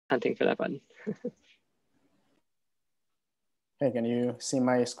hunting for that button. Hey, can you see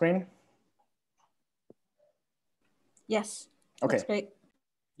my screen? Yes. Okay. That's great.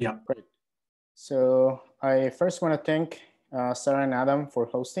 Yeah. Great. So I first want to thank Sarah and Adam for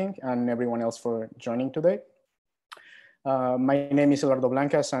hosting and everyone else for joining today. My name is Eduardo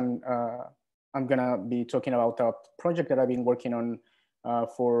Blancas, and I'm going to be talking about a project that I've been working on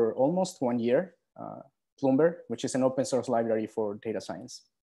for almost 1 year, Ploomber, which is an open source library for data science.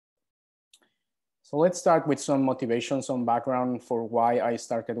 So let's start with some motivation, some background for why I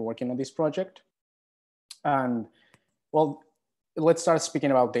started working on this project. And well, let's start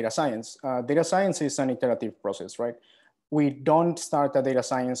speaking about data science. Data science is an iterative process, right? We don't start a data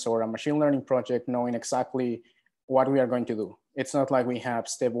science or a machine learning project knowing exactly what we are going to do. It's not like we have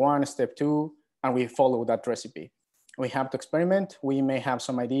step 1, step 2, and we follow that recipe. We have to experiment. We may have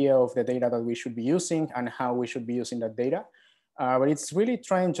some idea of the data that we should be using and how we should be using that data. But it's really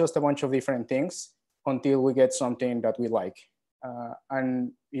trying just a bunch of different things until we get something that we like.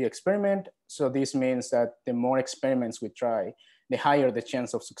 And we experiment. So this means that the more experiments we try, the higher the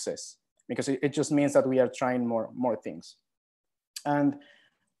chance of success, because it just means that we are trying more things. And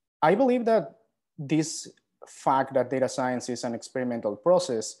I believe that this fact that data science is an experimental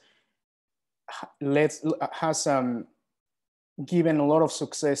process has given a lot of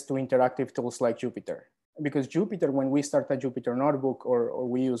success to interactive tools like Jupyter. Because Jupyter, when we start a Jupyter notebook or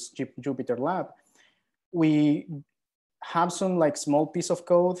we use Jupyter Lab, we have some like small piece of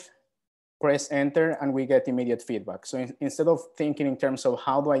code, press enter, and we get immediate feedback. So instead of thinking in terms of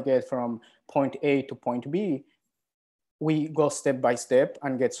how do I get from point A to point B, we go step by step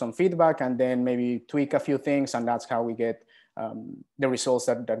and get some feedback and then maybe tweak a few things, and that's how we get the results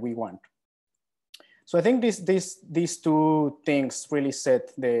that we want. So I think these two things really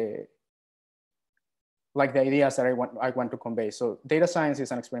set the ideas that I want to convey. So data science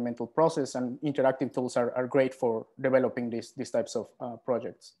is an experimental process, and interactive tools are great for developing these types of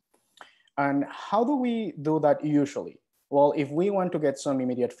projects. And how do we do that usually? Well, if we want to get some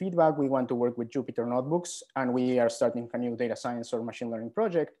immediate feedback, we want to work with Jupyter notebooks, and we are starting a new data science or machine learning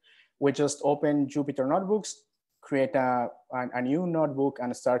project. We just open Jupyter notebooks, create a new notebook,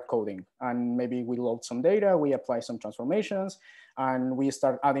 and start coding. And maybe we load some data, we apply some transformations, and we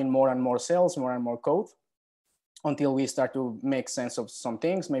start adding more and more cells, more and more code, until we start to make sense of some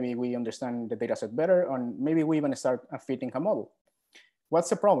things. Maybe we understand the data set better, and maybe we even start fitting a model. What's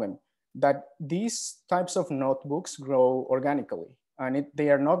the problem? That these types of notebooks grow organically, and they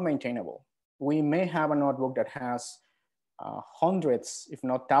are not maintainable. We may have a notebook that has hundreds, if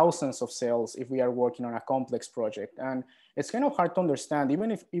not thousands of cells if we are working on a complex project. And it's kind of hard to understand,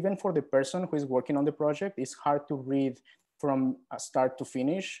 even for the person who is working on the project, it's hard to read from start to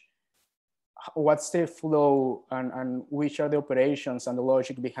finish what's the flow and which are the operations and the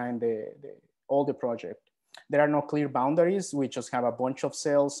logic behind all the project. There are no clear boundaries. We just have a bunch of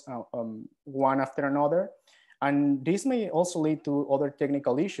cells, one after another. And this may also lead to other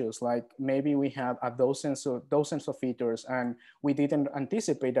technical issues, like maybe we have dozens of features and we didn't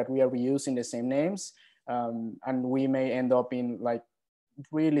anticipate that we are reusing the same names. And we may end up in like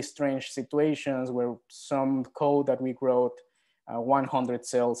really strange situations where some code that we wrote 100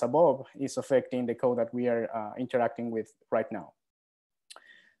 cells above is affecting the code that we are interacting with right now.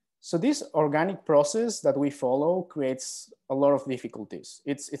 So this organic process that we follow creates a lot of difficulties.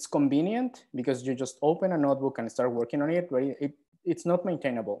 It's convenient because you just open a notebook and start working on it, but it's not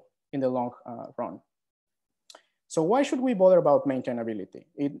maintainable in the long run. So why should we bother about maintainability?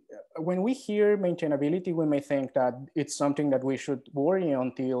 When we hear maintainability, we may think that it's something that we should worry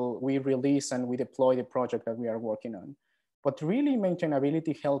until we release and we deploy the project that we are working on. But really,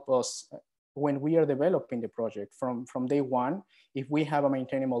 maintainability helps us when we are developing the project from day one. If we have a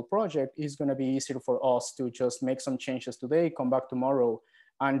maintainable project, it's going to be easier for us to just make some changes today, come back tomorrow,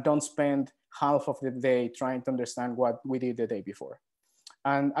 and don't spend half of the day trying to understand what we did the day before.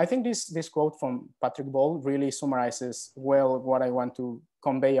 And I think this quote from Patrick Ball really summarizes well what I want to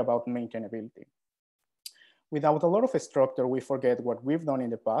convey about maintainability. Without a lot of structure, we forget what we've done in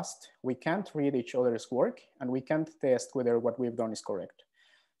the past. We can't read each other's work, and we can't test whether what we've done is correct.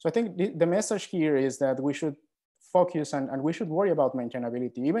 So I think the message here is that we should focus and we should worry about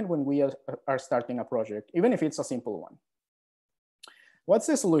maintainability even when we are starting a project, even if it's a simple one. What's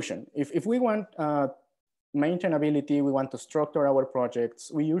the solution? If we want maintainability, we want to structure our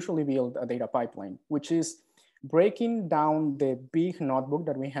projects, we usually build a data pipeline, which is breaking down the big notebook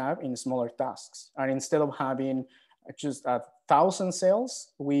that we have in smaller tasks. And instead of having just 1,000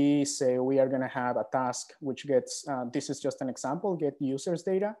 cells, we say we are going to have a task which gets, this is just an example, get users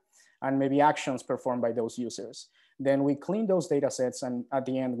data and maybe actions performed by those users. Then we clean those data sets, and at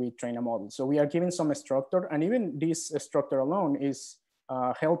the end, we train a model. So we are giving some structure, and even this structure alone is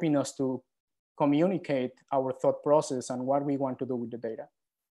helping us to communicate our thought process and what we want to do with the data.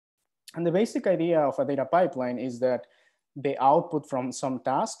 And the basic idea of a data pipeline is that the output from some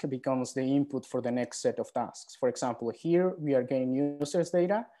task becomes the input for the next set of tasks. For example, here we are getting users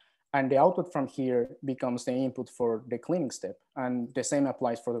data, and the output from here becomes the input for the cleaning step. And the same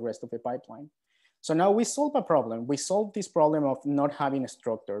applies for the rest of the pipeline. So now we solve a problem. We solve this problem of not having a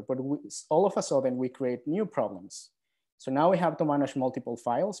structure, but all of a sudden we create new problems. So now we have to manage multiple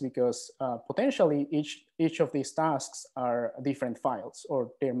files because potentially each of these tasks are different files, or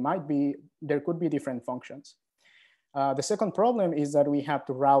there could be different functions. The second problem is that we have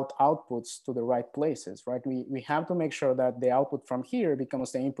to route outputs to the right places, right? We have to make sure that the output from here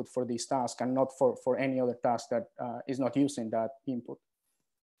becomes the input for this task and not for any other task that is not using that input.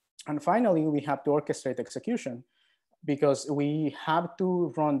 And finally, we have to orchestrate execution because we have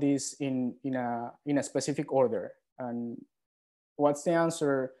to run this in a specific order. And what's the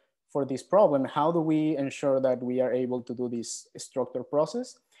answer for this problem? How do we ensure that we are able to do this structured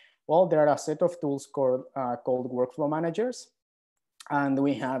process? Well, there are a set of tools called workflow managers, and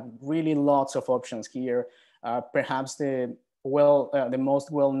we have really lots of options here. Perhaps the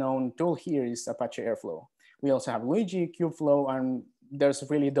most well-known tool here is Apache Airflow. We also have Luigi, Kubeflow, and there's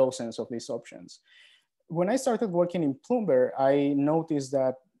really dozens of these options. When I started working in Ploomber, I noticed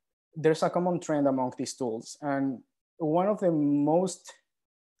that there's a common trend among these tools. And one of the most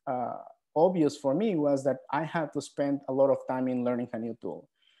obvious for me was that I had to spend a lot of time in learning a new tool.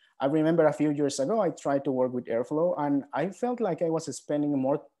 I remember a few years ago, I tried to work with Airflow, and I felt like I was spending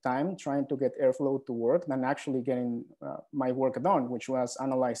more time trying to get Airflow to work than actually getting my work done, which was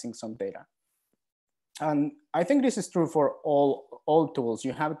analyzing some data. And I think this is true for all tools.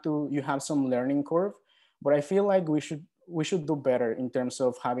 You have some learning curve, but I feel like we should do better in terms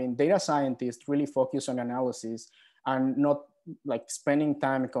of having data scientists really focus on analysis and not like spending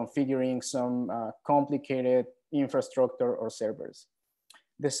time configuring some complicated infrastructure or servers.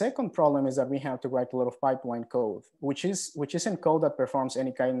 The second problem is that we have to write a lot of pipeline code, which isn't code that performs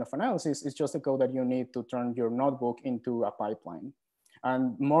any kind of analysis. It's just a code that you need to turn your notebook into a pipeline.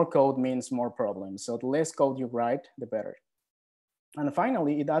 And more code means more problems. So the less code you write, the better. And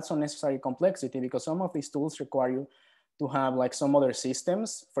finally, it adds unnecessary complexity because some of these tools require you to have like some other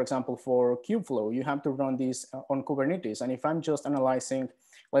systems. For example, for Kubeflow, you have to run this on Kubernetes. And if I'm just analyzing,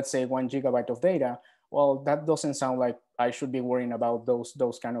 let's say 1 GB of data, well, that doesn't sound like I should be worrying about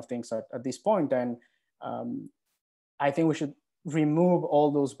those kind of things at this point. And I think we should remove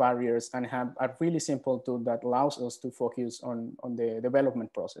all those barriers and have a really simple tool that allows us to focus on the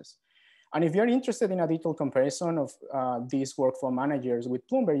development process. And if you're interested in a detailed comparison of these workflow managers with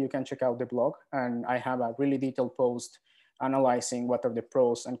Ploomber, you can check out the blog. And I have a really detailed post analyzing what are the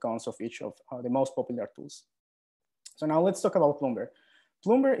pros and cons of each of the most popular tools. So now let's talk about Ploomber.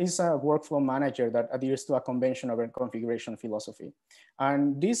 Ploomber is a workflow manager that adheres to a conventional configuration philosophy.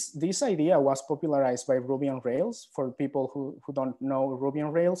 And this idea was popularized by Ruby on Rails. For people who don't know Ruby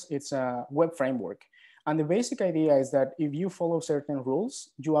on Rails, it's a web framework. And the basic idea is that if you follow certain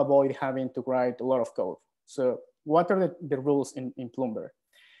rules, you avoid having to write a lot of code. So what are the rules in Ploomber?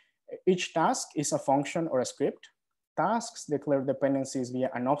 Each task is a function or a script. Tasks declare dependencies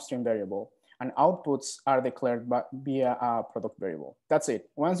via an upstream variable, and outputs are declared via a product variable. That's it.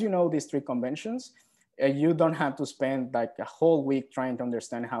 Once you know these three conventions, you don't have to spend like a whole week trying to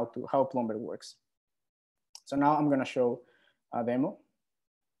understand how Ploomber works. So now I'm gonna show a demo.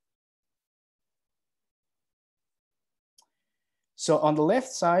 So on the left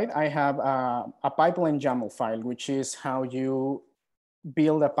side, I have a pipeline YAML file, which is how you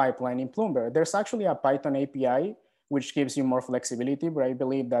build a pipeline in Ploomber. There's actually a Python API, which gives you more flexibility, but I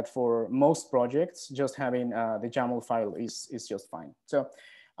believe that for most projects, just having the YAML file is just fine. So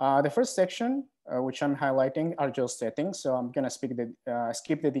the first section, which I'm highlighting, are just settings. So I'm gonna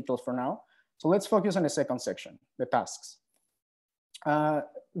skip the details for now. So let's focus on the second section, the tasks.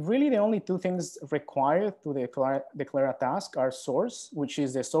 Really, the only two things required to declare a task are source, which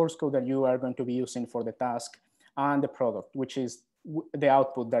is the source code that you are going to be using for the task, and the product, which is the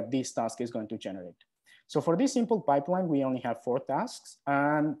output that this task is going to generate. So for this simple pipeline, we only have 4 tasks,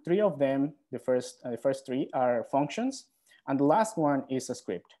 and 3 of them, the first 3 are functions, and the last one is a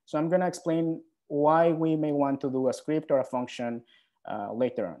script. So I'm gonna explain why we may want to do a script or a function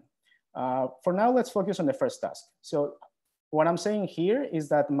later on. For now, let's focus on the first task. So what I'm saying here is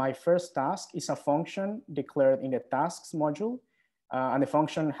that my first task is a function declared in the tasks module, and the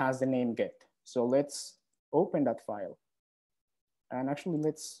function has the name get. So let's open that file. And actually,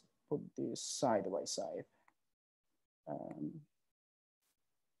 let's put this side by side. Okay.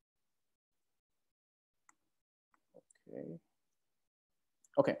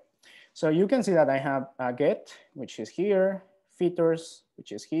 Okay, so you can see that I have a get, which is here, features,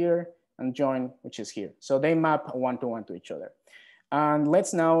 which is here, and join, which is here. So they map one-to-one to each other. And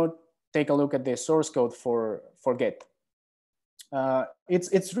let's now take a look at the source code for get.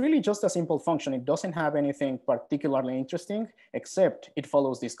 It's really just a simple function. It doesn't have anything particularly interesting, except it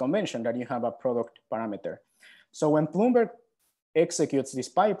follows this convention that you have a product parameter. So when Ploomber executes this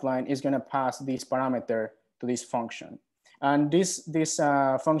pipeline, it's going to pass this parameter to this function. And this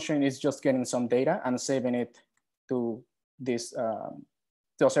function is just getting some data and saving it to this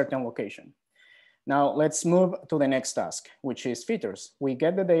to a certain location. Now let's move to the next task, which is features. We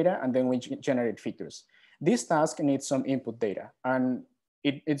get the data and then we generate features. This task needs some input data, and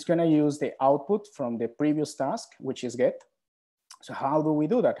it's going to use the output from the previous task, which is get. So how do we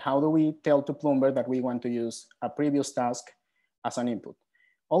do that? How do we tell to Ploomber that we want to use a previous task as an input?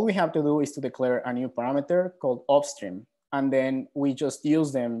 All we have to do is to declare a new parameter called upstream, and then we just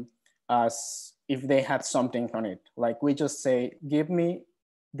use them as if they had something on it. Like we just say, give me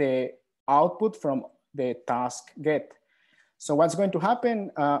the output from the task get. So what's going to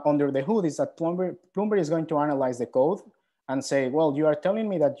happen under the hood is that Ploomber is going to analyze the code and say, well, you are telling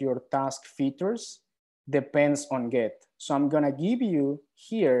me that your task features depends on get. So I'm gonna give you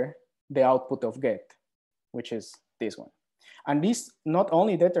here the output of get, which is this one. And this not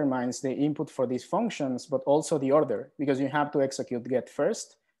only determines the input for these functions, but also the order, because you have to execute get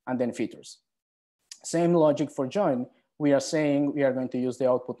first and then features. Same logic for join. We are saying we are going to use the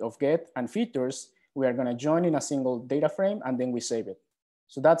output of get and features. We are going to join in a single data frame, and then we save it.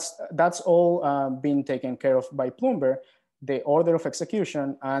 So that's all being taken care of by Ploomber, the order of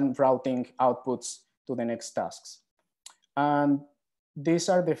execution and routing outputs to the next tasks. And these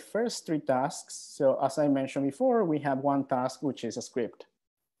are the first three tasks. So as I mentioned before, we have one task, which is a script.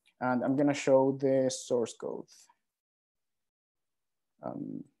 And I'm going to show the source code.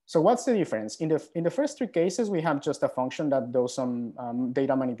 So what's the difference? In the first three cases, we have just a function that does some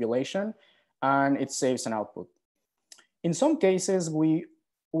data manipulation, and it saves an output. In some cases, we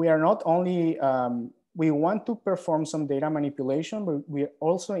are not only, we want to perform some data manipulation, but we're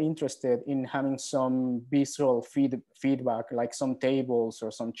also interested in having some visual feedback, like some tables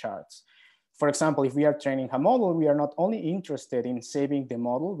or some charts. For example, if we are training a model, we are not only interested in saving the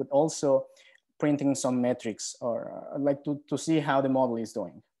model, but also printing some metrics or like to see how the model is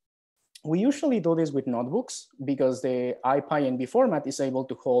doing. We usually do this with notebooks because the IPyNB format is able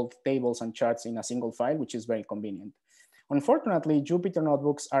to hold tables and charts in a single file, which is very convenient. Unfortunately, Jupyter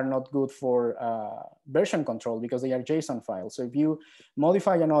notebooks are not good for version control because they are JSON files. So if you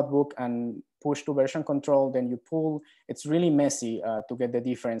modify a notebook and push to version control, then you pull, it's really messy to get the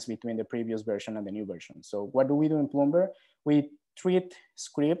difference between the previous version and the new version. So what do we do in Ploomber? We treat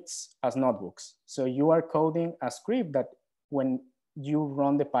scripts as notebooks. So you are coding a script that when you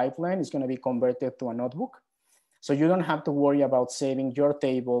run the pipeline, it's going to be converted to a notebook. So you don't have to worry about saving your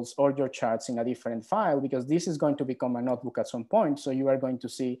tables or your charts in a different file because this is going to become a notebook at some point. So you are going to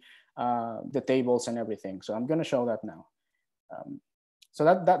see the tables and everything. So I'm going to show that now. So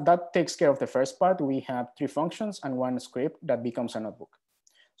that takes care of the first part. We have three functions and one script that becomes a notebook.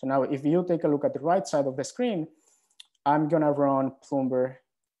 So now if you take a look at the right side of the screen, I'm going to run Ploomber.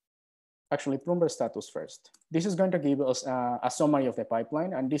 Actually, Ploomber status first. This is going to give us a summary of the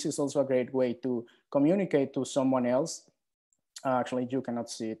pipeline. And this is also a great way to communicate to someone else. Actually, you cannot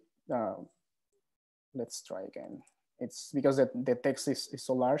see it. Let's try again. It's because the text is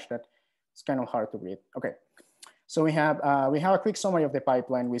so large that it's kind of hard to read. Okay, so we have a quick summary of the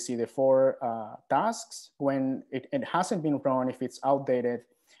pipeline. We see the four tasks. When it hasn't been run, if it's outdated,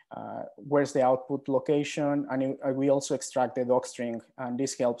 where's the output location, and we also extract the doc string, and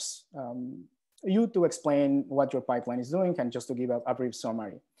this helps you to explain what your pipeline is doing and just to give a brief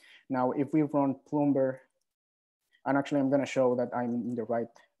summary. Now, if we run Ploomber, and actually I'm going to show that I'm in the right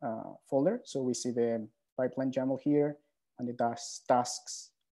folder. So we see the pipeline YAML here and the tasks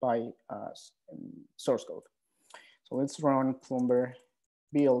by source code. So let's run Ploomber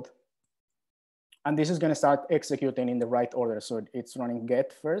build. And this is going to start executing in the right order. So it's running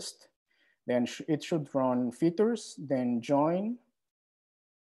get first, then it should run features, then join,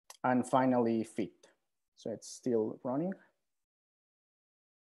 and finally fit. So it's still running.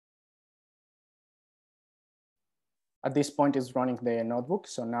 At this point, it's running the notebook.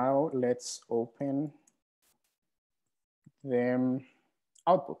 So now let's open the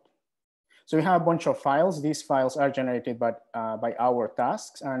output. So we have a bunch of files. These files are generated by our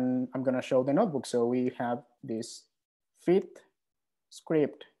tasks, and I'm going to show the notebook. So we have this fit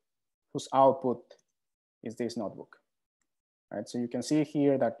script whose output is this notebook. right? So you can see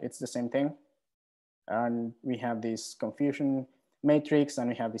here that it's the same thing. And we have this confusion matrix and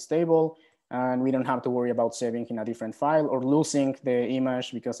we have this table, and we don't have to worry about saving in a different file or losing the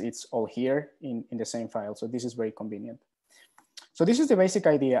image because it's all here in the same file. So this is very convenient. So this is the basic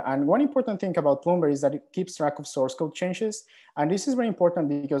idea. And one important thing about Ploomber is that it keeps track of source code changes. And this is very important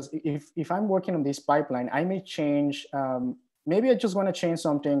because if I'm working on this pipeline, I may change, maybe I just want to change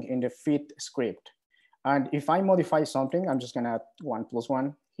something in the fit script. And if I modify something, I'm just going to add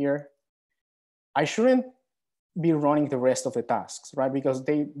 1+1 here. I shouldn't be running the rest of the tasks, right? Because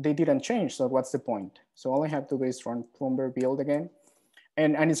they didn't change, so what's the point? So all I have to do is run Ploomber build again.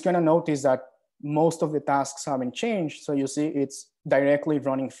 And it's gonna notice that most of the tasks haven't changed. So you see it's directly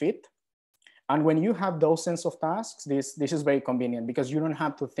running fit. And when you have dozens of tasks, this is very convenient because you don't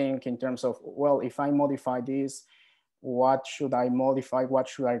have to think in terms of, well, if I modify this, what should I modify? What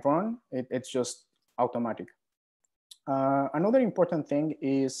should I run? It's just automatic. Another important thing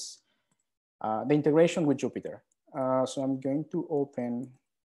is the integration with Jupyter. So I'm going to open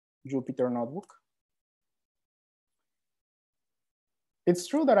Jupyter Notebook. It's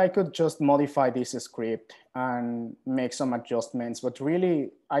true that I could just modify this script and make some adjustments, but really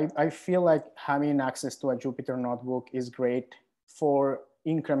I feel like having access to a Jupyter Notebook is great for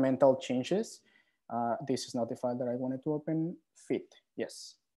incremental changes. This is not the file that I wanted to open. Fit,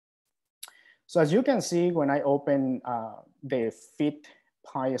 yes. So as you can see, when I open the fit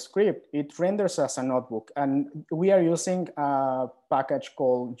Py script, it renders as a notebook. And we are using a package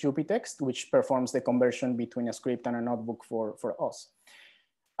called JupyText, which performs the conversion between a script and a notebook for us.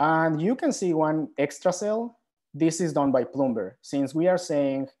 And you can see one extra cell. This is done by Ploomber. Since we are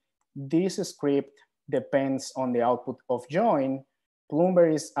saying this script depends on the output of join,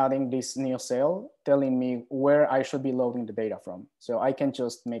 Ploomber is adding this new cell telling me where I should be loading the data from. So I can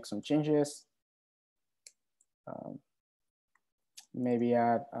just make some changes. Maybe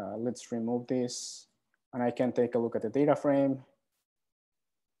add, let's remove this, and I can take a look at the data frame,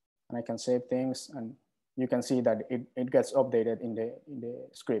 and I can save things, and you can see that it gets updated in the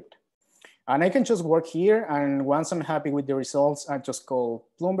script. And I can just work here, and once I'm happy with the results, I just call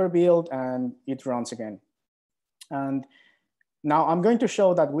Ploomber build, and it runs again. And now I'm going to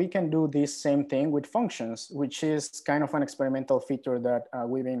show that we can do this same thing with functions, which is kind of an experimental feature that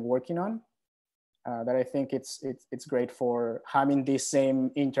we've been working on. That I think it's great for having this same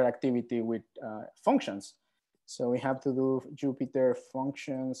interactivity with functions. So we have to do Jupyter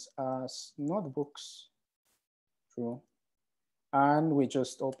functions as notebooks, true. And we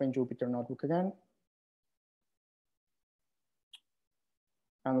just open Jupyter Notebook again.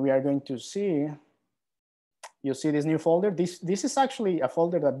 And we are going to see, you see this new folder? This is actually a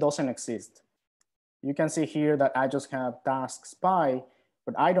folder that doesn't exist. You can see here that I just have tasks Py,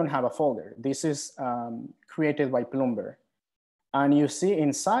 but I don't have a folder. This is created by Ploomber. And you see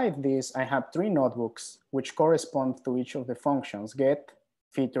inside this, I have 3 notebooks which correspond to each of the functions, get,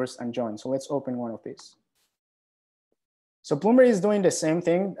 features, and join. So let's open one of these. So Ploomber is doing the same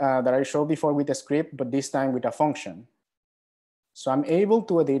thing that I showed before with the script, but this time with a function. So I'm able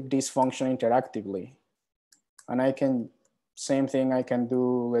to edit this function interactively. And I can, same thing I can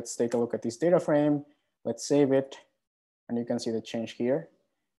do, let's take a look at this data frame. Let's save it. And you can see the change here.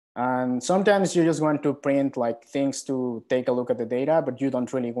 And sometimes you just want to print like things to take a look at the data, but you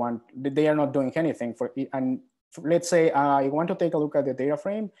don't really want, they are not doing anything for it. And let's say I want to take a look at the data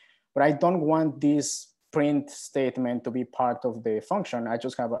frame, but I don't want this print statement to be part of the function. I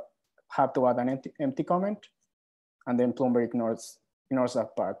just have to add an empty comment, and then Ploomber ignores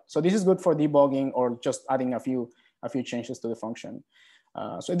that part. So this is good for debugging or just adding a few changes to the function.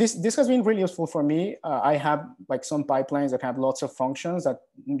 So this has been really useful for me. I have like some pipelines that have lots of functions that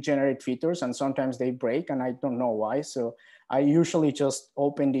generate features, and sometimes they break and I don't know why. So I usually just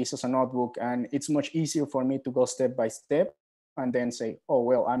open this as a notebook, and it's much easier for me to go step by step and then say, oh,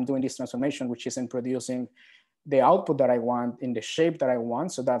 well, I'm doing this transformation, which isn't producing the output that I want in the shape that I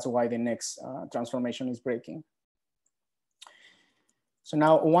want. So that's why the next transformation is breaking. So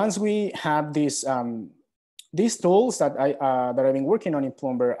now once we have this, these tools that I've been working on in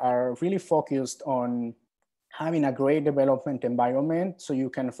Ploomber are really focused on having a great development environment so you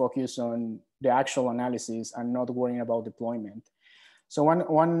can focus on the actual analysis and not worrying about deployment. So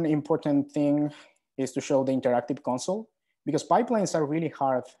one important thing is to show the interactive console, because pipelines are really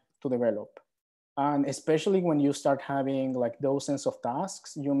hard to develop. And especially when you start having like dozens of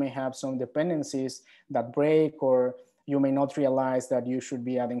tasks, you may have some dependencies that break, or you may not realize that you should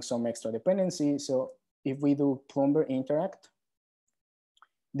be adding some extra dependency. So if we do Ploomber interact,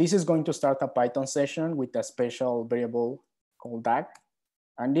 this is going to start a Python session with a special variable called DAG.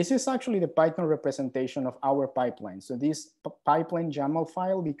 And this is actually the Python representation of our pipeline. So this pipeline YAML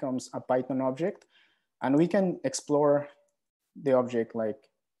file becomes a Python object, and we can explore the object like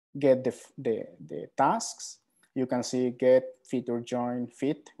get the tasks. You can see get, feature, join,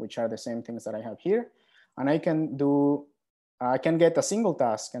 fit, which are the same things that I have here. And I can get a single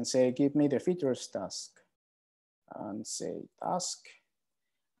task and say, give me the features task, and say task.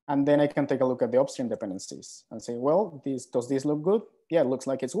 And then I can take a look at the upstream dependencies and say, well, does this look good? Yeah, it looks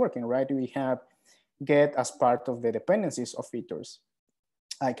like it's working, right? We have get as part of the dependencies of features.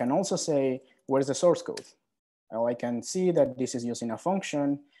 I can also say, where's the source code? Well, I can see that this is using a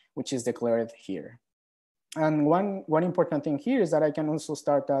function, which is declared here. And one important thing here is that I can also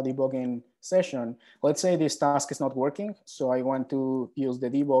start a debugging session. Let's say this task is not working. So I want to use the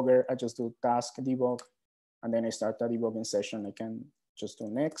debugger. I just do task debug, and then I start a debugging session. I can just do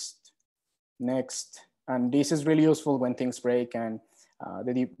next, next. And this is really useful when things break, and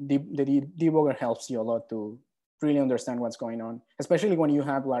the debugger helps you a lot to really understand what's going on, especially when you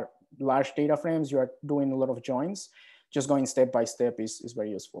have large data frames, you are doing a lot of joins. Just going step by step is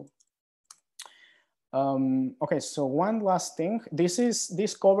very useful. Okay, so one last thing.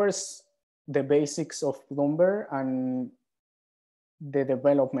 This covers the basics of Ploomber and the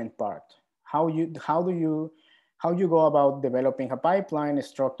development part. How you go about developing a pipeline,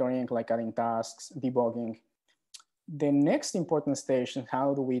 structuring, like adding tasks, debugging. The next important stage is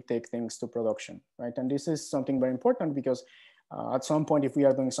how do we take things to production, right? And this is something very important because at some point, if we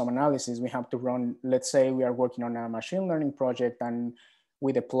are doing some analysis, we have to run, let's say we are working on a machine learning project and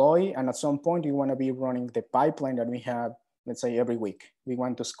we deploy, and at some point we want to be running the pipeline that we have, let's say every week. We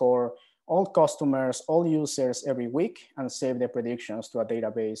want to score all customers, all users every week and save the predictions to a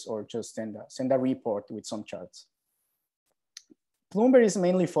database or just send a report with some charts. Ploomber is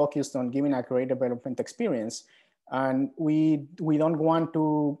mainly focused on giving a great development experience. And we don't want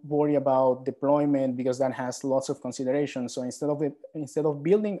to worry about deployment because that has lots of considerations. So instead of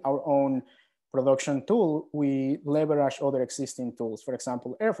building our own production tool, we leverage other existing tools. For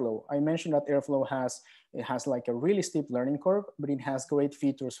example, Airflow. I mentioned that Airflow has like a really steep learning curve, but it has great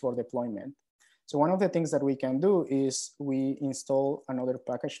features for deployment. So one of the things that we can do is we install another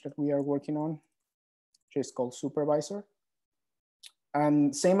package that we are working on, which is called Supervisor.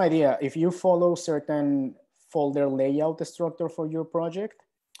 And same idea, if you follow certain folder layout structure for your project,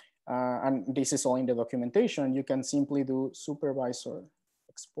 and this is all in the documentation, you can simply do supervisor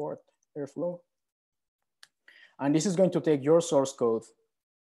export Airflow. And this is going to take your source code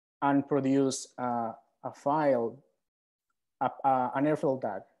and produce a file, an Airflow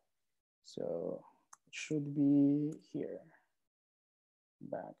tag. So it should be here,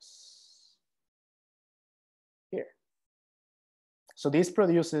 that's here. So this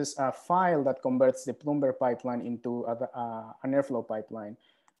produces a file that converts the Ploomber pipeline into an Airflow pipeline.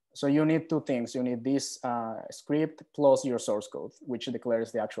 So you need two things. You need this script plus your source code, which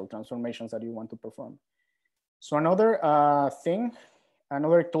declares the actual transformations that you want to perform. So another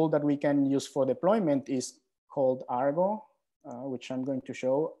another tool that we can use for deployment is called Argo, which I'm going to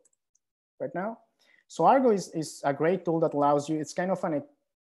show right now. So Argo is a great tool that allows you, it's kind of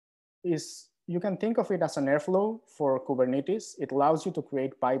you can think of it as an Airflow for Kubernetes. It allows you to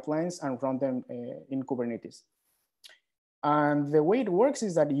create pipelines and run them in Kubernetes. And the way it works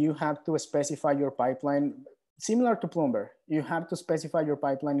is that you have to specify your pipeline, similar to Ploomber. You have to specify your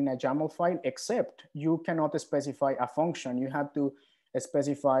pipeline in a YAML file, except you cannot specify a function. You have to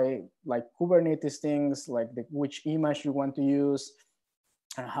specify like Kubernetes things, like which image you want to use,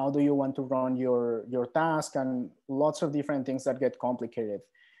 and how do you want to run your task, and lots of different things that get complicated.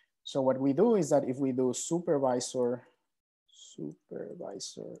 So what we do is that if we do supervisor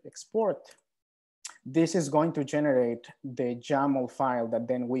export, this is going to generate the YAML file that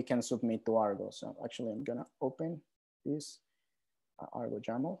then we can submit to Argo. So actually I'm gonna open this Argo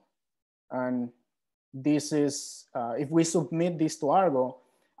YAML. And this is, if we submit this to Argo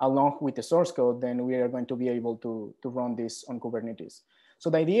along with the source code, then we are going to be able to run this on Kubernetes. So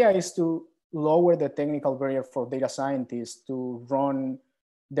the idea is to lower the technical barrier for data scientists to run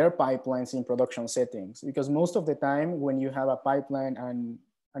their pipelines in production settings, because most of the time when you have a pipeline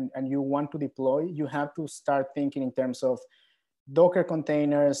and you want to deploy, you have to start thinking in terms of Docker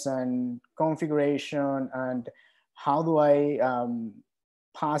containers and configuration and how do I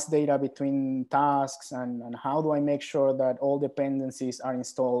pass data between tasks and how do I make sure that all dependencies are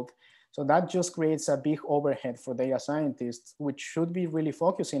installed. So that just creates a big overhead for data scientists, which should be really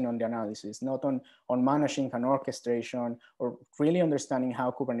focusing on the analysis, not on managing an orchestration or really understanding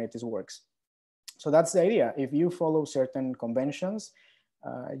how Kubernetes works. So that's the idea. If you follow certain conventions,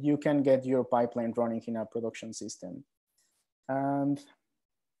 you can get your pipeline running in a production system. And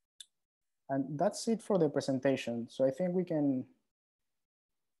And that's it for the presentation. So I think we can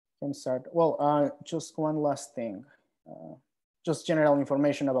start. Well, just one last thing. Just general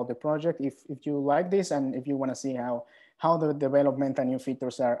information about the project. If you like this and if you want to see how the development and new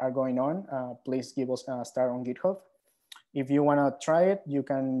features are going on, please give us a star on GitHub. If you want to try it, you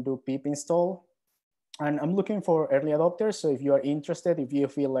can do pip install. And I'm looking for early adopters. So if you are interested, if you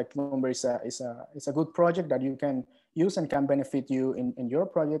feel like Ploomber is a good project that you can use and can benefit you in your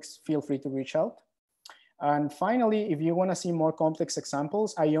projects, feel free to reach out. And finally, if you want to see more complex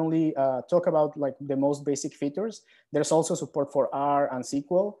examples, I only talk about like the most basic features. There's also support for R and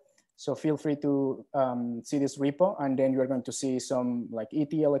SQL. So feel free to see this repo, and then you're going to see some like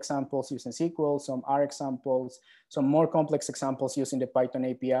ETL examples using SQL, some R examples, some more complex examples using the Python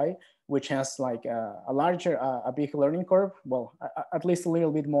API, which has like a big learning curve. Well, at least a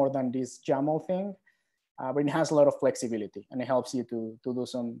little bit more than this YAML thing, but it has a lot of flexibility and it helps you to do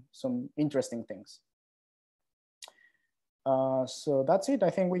some interesting things. So that's it.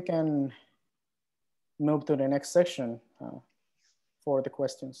 I think we can move to the next section for the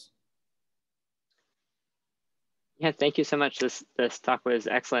questions. Yeah, thank you so much. This talk was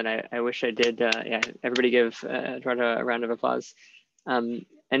excellent. I wish I did. Yeah, everybody give Eduardo a round of applause.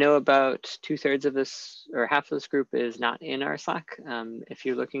 I know about 2/3 of this, or half of this group is not in our Slack. If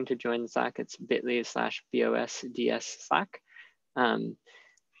you're looking to join the Slack, it's bit.ly/bosds Slack.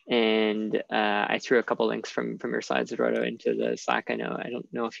 And I threw a couple links from your slides, Eduardo, into the Slack. I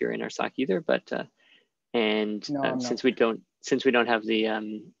don't know if you're in our Slack either, but no, since we don't have the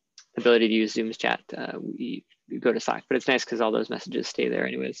ability to use Zoom's chat, we go to Slack, but it's nice because all those messages stay there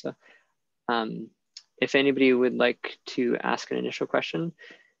anyway. So if anybody would like to ask an initial question,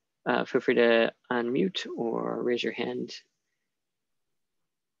 feel free to unmute or raise your hand.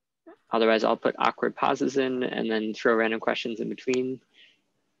 Otherwise, I'll put awkward pauses in and then throw random questions in between.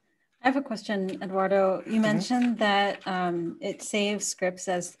 I have a question, Eduardo. You mentioned that it saves scripts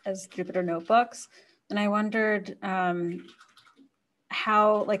as Jupyter notebooks, and I wondered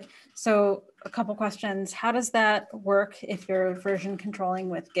how, so a couple questions. How does that work if you're version controlling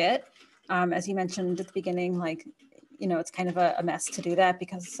with Git? As you mentioned at the beginning, it's kind of a mess to do that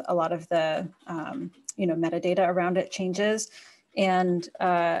because a lot of the, metadata around it changes. And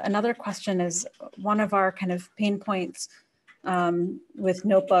another question is, one of our kind of pain points with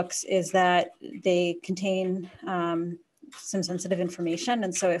notebooks is that they contain some sensitive information.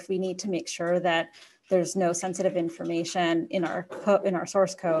 And so if we need to make sure that there's no sensitive information in our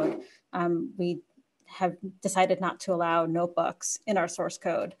source code, we have decided not to allow notebooks in our source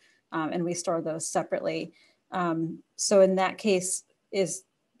code, and we store those separately. So in that case, does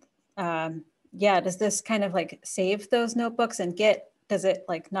this kind of save those notebooks, and Git, does it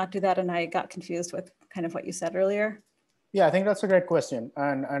not do that? And I got confused with kind of what you said earlier. Yeah, I think that's a great question,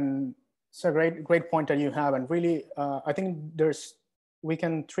 and it's a great point that you have. And really, I think we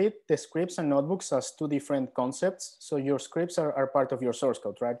can treat the scripts and notebooks as two different concepts. So your scripts are part of your source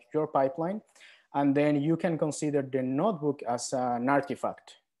code, right? Your pipeline, and then you can consider the notebook as an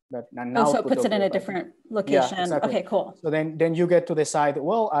artifact. So it puts it in a different location. Yeah, exactly. Okay, cool. So then you get to decide,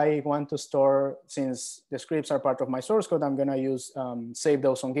 well, I want to store, since the scripts are part of my source code, I'm gonna use save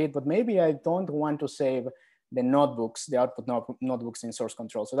those on Git, but maybe I don't want to save the notebooks, the output notebooks in source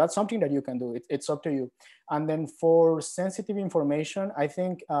control. So that's something that you can do. It's up to you. And then for sensitive information, I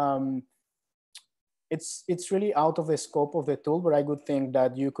think it's really out of the scope of the tool, but I would think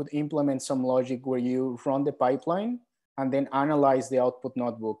that you could implement some logic where you run the pipeline and then analyze the output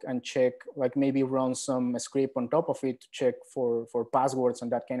notebook and check, maybe run some script on top of it to check for passwords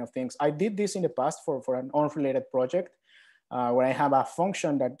and that kind of things. I did this in the past for an unrelated project. Where I have a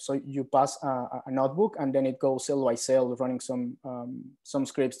function so you pass a notebook and then it goes cell by cell running some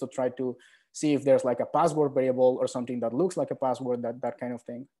scripts to try to see if there's a password variable or something that looks like a password, that kind of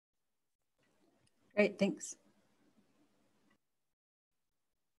thing. Great, thanks.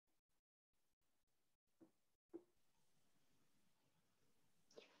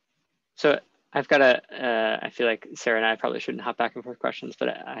 So I've got I feel like Sarah and I probably shouldn't hop back and forth questions, but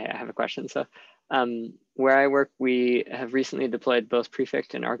I have a question. So where I work, we have recently deployed both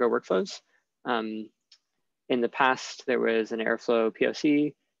Prefect and Argo workflows. In the past, there was an Airflow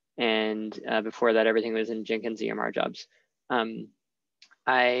POC, and before that, everything was in Jenkins EMR jobs.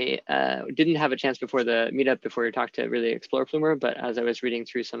 I didn't have a chance before the meetup, before your talk, to really explore Ploomber, but as I was reading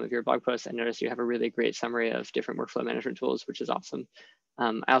through some of your blog posts, I noticed you have a really great summary of different workflow management tools, which is awesome.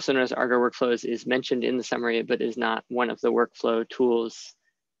 I also noticed Argo Workflows is mentioned in the summary, but is not one of the workflow tools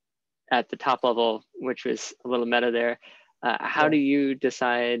at the top level, which was a little meta there. How do you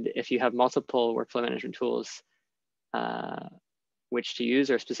decide if you have multiple workflow management tools? which to use,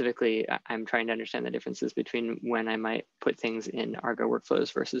 or specifically, I'm trying to understand the differences between when I might put things in Argo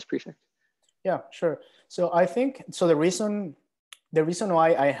workflows versus Prefect. Yeah, sure. So I think, so the reason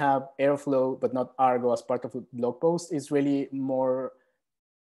why I have Airflow but not Argo as part of the blog post is really more,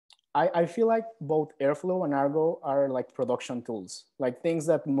 I feel like both Airflow and Argo are like production tools, like things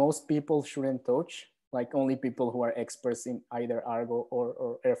that most people shouldn't touch, like only people who are experts in either Argo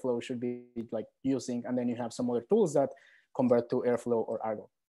or Airflow should be like using, and then you have some other tools that convert to Airflow or Argo.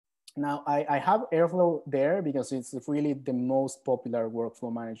 Now, I have Airflow there because it's really the most popular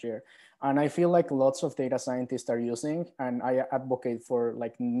workflow manager. And I feel like lots of data scientists are using, and I advocate for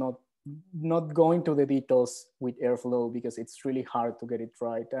like not going to the details with Airflow because it's really hard to get it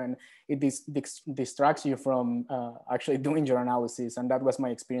right. And it distracts you from actually doing your analysis. And that was my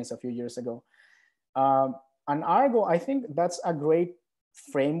experience a few years ago. And Argo, I think that's a great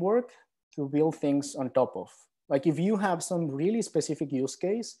framework to build things on top of. Like if you have some really specific use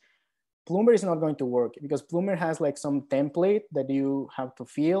case, Ploomber is not going to work because Ploomber has like some template that you have to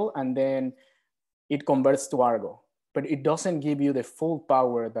fill and then it converts to Argo, but it doesn't give you the full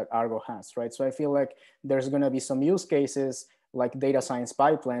power that Argo has, right? So I feel like there's going to be some use cases like data science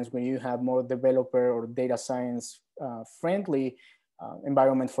pipelines where you have more developer or data science friendly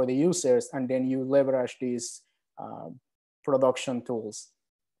environment for the users, and then you leverage these production tools.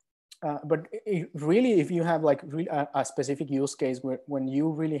 But really, if you have like a specific use case when you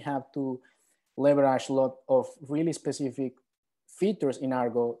really have to leverage a lot of really specific features in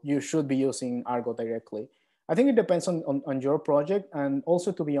Argo, you should be using Argo directly. I think it depends on your project. And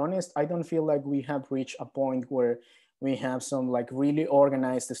also, to be honest, I don't feel like we have reached a point where we have some like really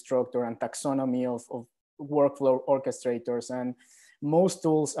organized structure and taxonomy of workflow orchestrators. And most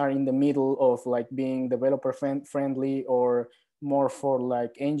tools are in the middle of like being developer friendly or more for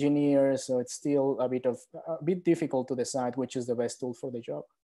like engineers. So it's still a bit difficult to decide which is the best tool for the job.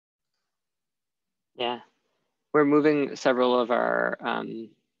 Yeah, we're moving several of our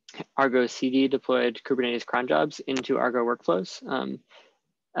Argo CD deployed Kubernetes cron jobs into Argo workflows. And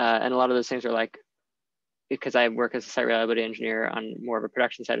a lot of those things are like, because I work as a site reliability engineer on more of a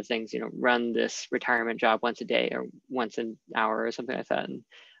production side of things, run this retirement job once a day or once an hour or something like that. And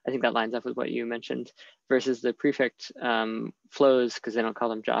I think that lines up with what you mentioned versus the prefect flows, because they don't call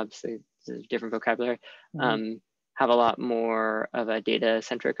them jobs, it's a different vocabulary, have a lot more of a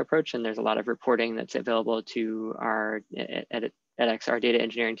data-centric approach. And there's a lot of reporting that's available to our edX, our data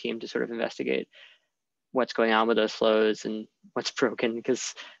engineering team, to sort of investigate what's going on with those flows and what's broken,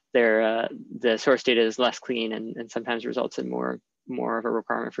 because the source data is less clean and sometimes results in more of a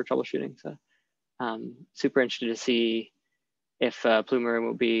requirement for troubleshooting. So super interested to see if Ploomber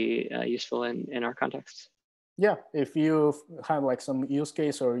will be useful in our contexts. Yeah, if you have like some use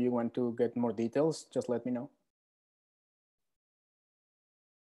case or you want to get more details, just let me know.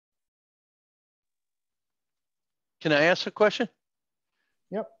 Can I ask a question?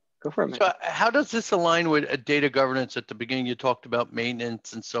 Yep. Go for it. So how does this align with data governance? At the beginning, you talked about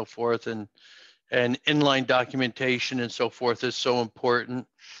maintenance and so forth, and inline documentation and so forth is so important.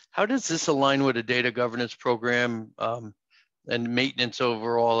 How does this align with a data governance program and maintenance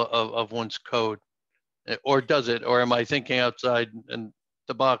overall of one's code? Or does it? Or am I thinking outside in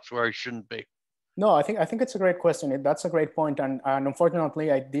the box where I shouldn't be? No, I think it's a great question. That's a great point. And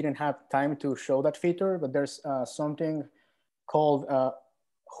unfortunately, I didn't have time to show that feature, but there's something called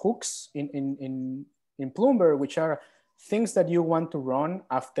hooks in Ploomber, which are things that you want to run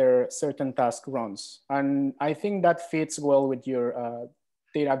after certain task runs. And I think that fits well with your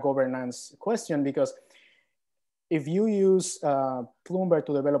data governance question, because if you use Ploomber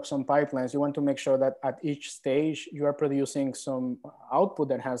to develop some pipelines, you want to make sure that at each stage you are producing some output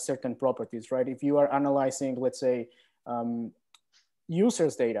that has certain properties, right? If you are analyzing, let's say,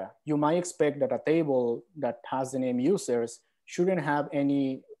 users data, you might expect that a table that has the name users shouldn't have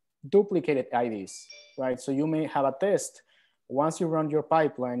any duplicated IDs, right? So you may have a test. Once you run your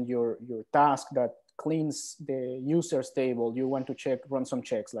pipeline, your task that cleans the users table, you want to run some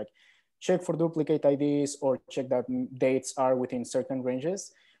checks, like check for duplicate IDs or check that dates are within certain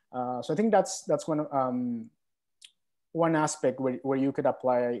ranges. So I think that's one aspect where you could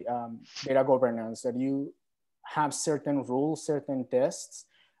apply data governance, that you have certain rules, certain tests,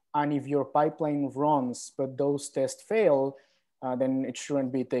 and if your pipeline runs but those tests fail, then it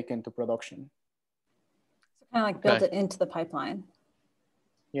shouldn't be taken to production. So kind of like build it into the pipeline.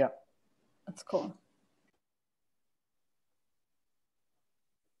 Yeah. That's cool.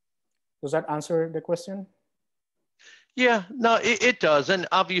 Does that answer the question? Yeah, no, it does. And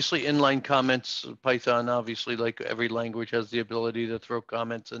obviously inline comments, Python, obviously like every language has the ability to throw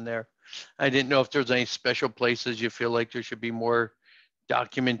comments in there. I didn't know if there's any special places you feel like there should be more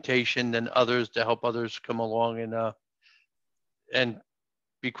documentation than others to help others come along and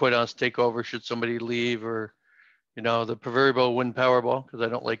be quite honest, take over should somebody leave, or, you know, the proverbial wind Powerball, because I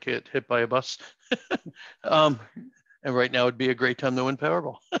don't like it hit by a bus. And right now would be a great time to win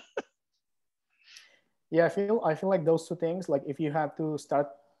Powerball. Yeah, I feel like those two things, like if you have to start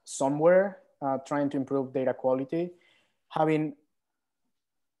somewhere trying to improve data quality, having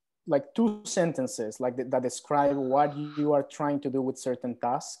like 2 sentences like that describe what you are trying to do with certain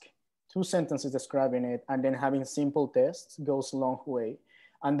task, 2 sentences describing it, and then having simple tests goes a long way.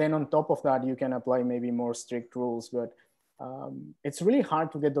 And then on top of that, you can apply maybe more strict rules, but it's really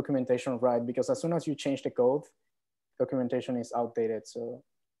hard to get documentation right, because as soon as you change the code, documentation is outdated. So,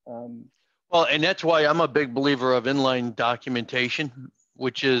 well, and that's why I'm a big believer of inline documentation,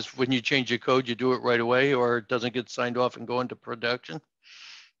 which is when you change your code, you do it right away, or it doesn't get signed off and go into production.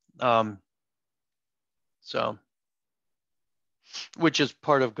 So, which is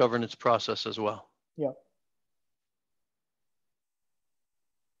part of governance process as well. Yeah.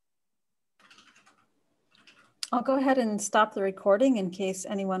 I'll go ahead and stop the recording in case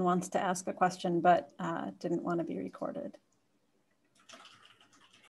anyone wants to ask a question, but didn't want to be recorded.